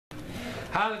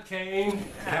Hi, Litane.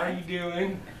 How are you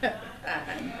doing?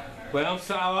 Well,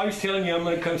 so I was telling you I'm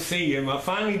going to come see you, and I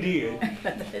finally did.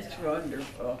 That's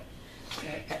wonderful.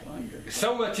 That's wonderful.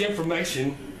 So much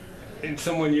information in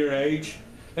someone your age.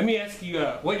 Let me ask you,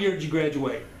 what year did you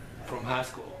graduate from high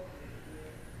school?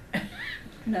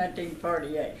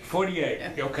 1948.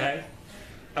 48, okay.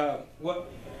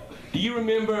 What do you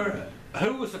remember?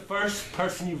 Who was the first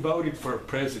person you voted for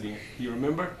president? Do you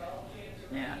remember?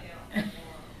 Yeah.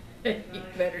 You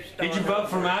better start. Did you vote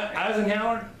for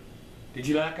Eisenhower? Did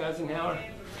you like Eisenhower?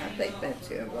 I think that's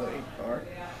who I voted for.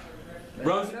 But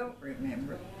Rose? I don't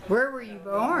remember. Where were you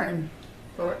born?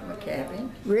 Fort McCabe.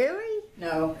 Really?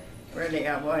 No, really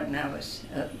I wasn't. I was,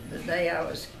 the day I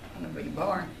was going to be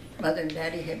born, Mother and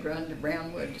Daddy had run to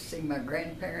Brownwood to see my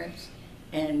grandparents,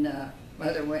 and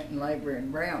Mother went in labor in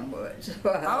Brownwood. So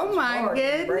I was my born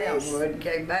in goodness. Brownwood and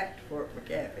came back to Fort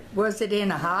McCabe. Was it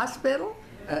in a hospital?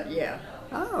 Yeah.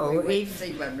 Oh, We went to if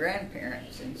see my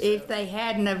grandparents. And so, if they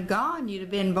hadn't have gone, you'd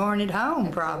have been born at home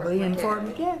probably in Fort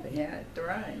McCabe. Yeah, at the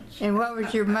ranch. And what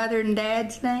was your mother and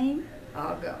dad's name?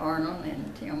 Olga Arnold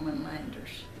and Tillman Landers.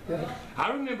 Good.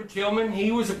 I remember Tillman.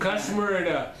 He was a customer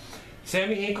at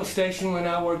Sammy Hinkle Station when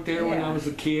I worked there when I was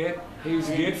a kid. He was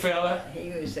a good fella. He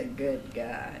was a good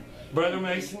guy. Brother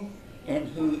Mason? And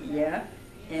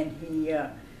he,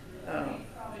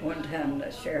 one time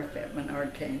the sheriff at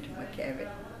Menard came to McCabe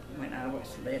when I was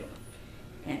little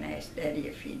and asked Daddy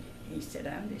if he said,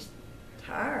 I'm just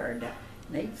tired, I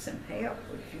need some help,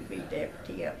 would you be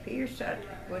deputy up here so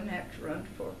I wouldn't have to run to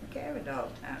Fort McCabe all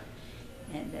the time?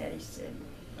 And Daddy said,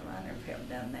 well, I never have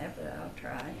done that, but I'll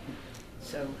try.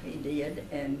 So he did,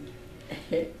 and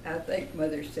I think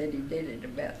Mother said he did it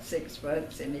about 6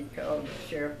 months, and he called the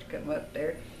sheriff to come up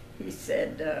there. He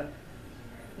said,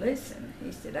 listen,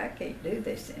 he said, I can't do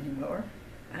this anymore.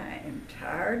 I am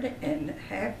tired, and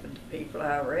half of the people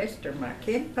I arrest are my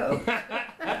kinfolk.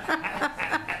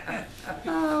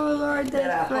 Oh, Lord, that I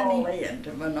that's haul funny. in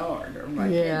to Menard or my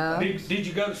Yeah. kinfolk. Did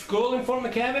you go to school in Fort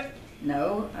McCabe?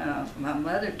 No, my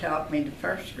mother taught me the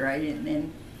first grade, and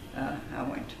then I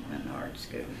went to Menard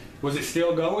School. Was it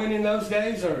still going in those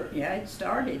days, or? Yeah, it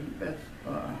started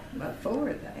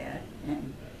before that,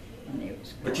 and it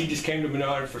was. But you just came to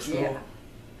Menard for school?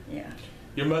 Yeah.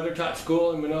 Your mother taught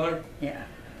school in Menard? Yeah.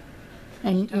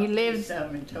 And Taught you me lived,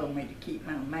 some and told me to keep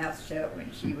my mouth shut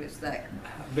when she was there.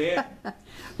 I bet.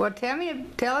 well,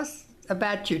 tell us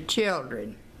about your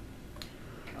children.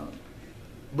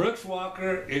 Brooks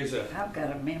Walker is a... I've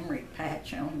got a memory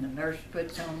patch on the nurse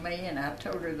puts on me, and I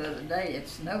told her the other day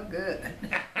it's no good.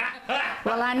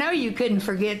 Well, I know you couldn't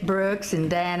forget Brooks and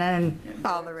Dana and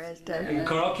all the rest of And it.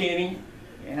 Carl Kenny.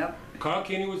 Yep. Carl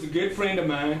Kenny was a good friend of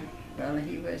mine. Well,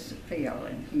 he was a Phil,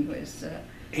 and he was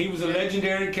He was a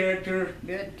legendary character,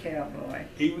 good cowboy.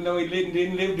 even though he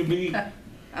didn't live to be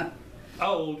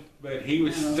old, but he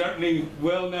was certainly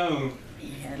well known. He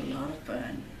had a lot of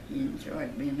fun. He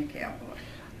enjoyed being a cowboy.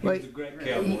 He was a great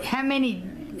cowboy.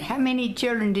 How many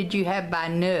children did you have by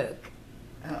Nook?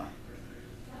 Oh,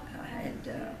 I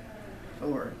had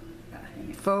 4. I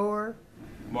think. 4?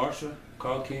 Marsha,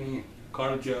 Carl Kenny,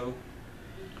 Carl Joe.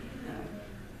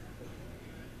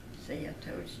 See, I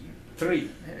told you. 3.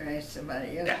 Better ask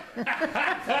somebody else.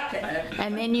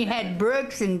 And then you had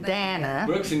Brooks and Dana.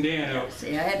 Brooks and Dan.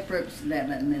 See, I had Brooks and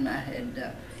Dana, and then I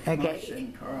had Okay. Marsha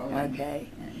and Carl. Okay.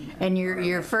 And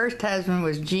your first husband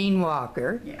was Gene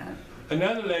Walker. Yeah,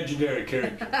 Another legendary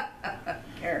character.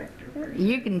 character.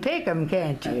 You can pick them,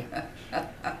 can't you?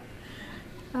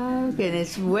 Oh,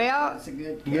 goodness. Well, That's a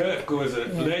good cowboy. Nook was a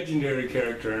legendary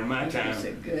character in my He was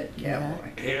a time. good cowboy.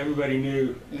 Everybody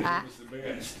knew he I- was the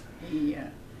best.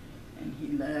 And he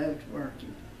loved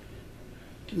working.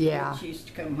 yeah. He used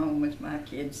to come home with my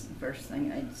kids, and the first thing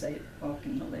they'd say, walk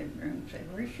in the living room and say,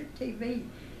 where's your TV?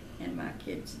 And my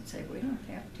kids would say, we don't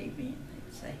have TV. And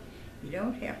they'd say, you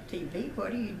don't have TV,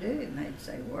 what do you do? And they'd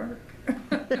say, work.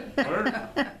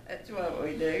 Work. That's what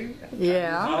we do. It's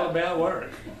Yeah. all about work.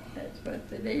 That's what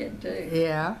they did too.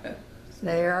 Yeah.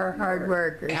 They are hard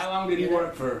workers. How long did he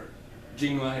work for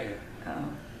Gene Whitehead?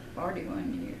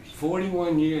 41 years.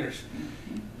 41 years.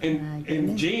 My And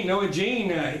goodness.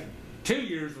 Gene, 2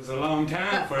 years was a long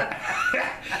time for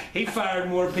he fired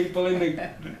more people in the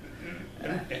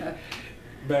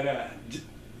but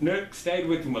Nook stayed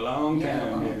with him a long time. Yeah,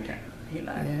 a long didn't he? time. He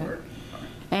liked Yeah. working.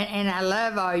 And I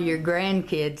love all your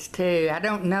grandkids, too. I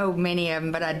don't know many of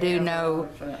them, but I do know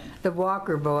the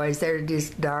Walker boys. They're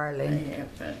just darling. They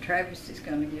have, Travis is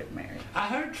going to get married. I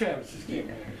heard Travis is getting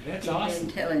married. That's awesome.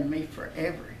 He's been telling me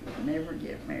forever he'll never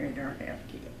get married or have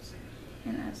kids.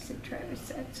 And I said, Travis,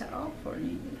 that's awful.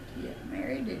 You get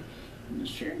married and you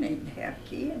sure need to have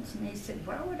kids. And he said,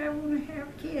 why would I want to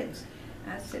have kids?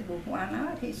 I said, well, why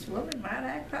not? He said, well, it might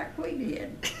act like we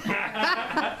did.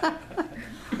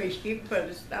 But you put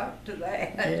a stop to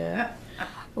that. Yeah.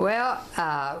 Well,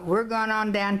 we're going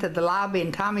on down to the lobby,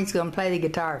 and Tommy's going to play the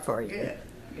guitar for you. Good,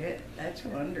 good. That's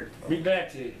wonderful. Be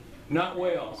glad to. Not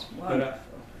well, It's but wonderful.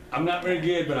 I'm not very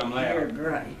good, but I'm You're loud.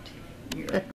 great. You're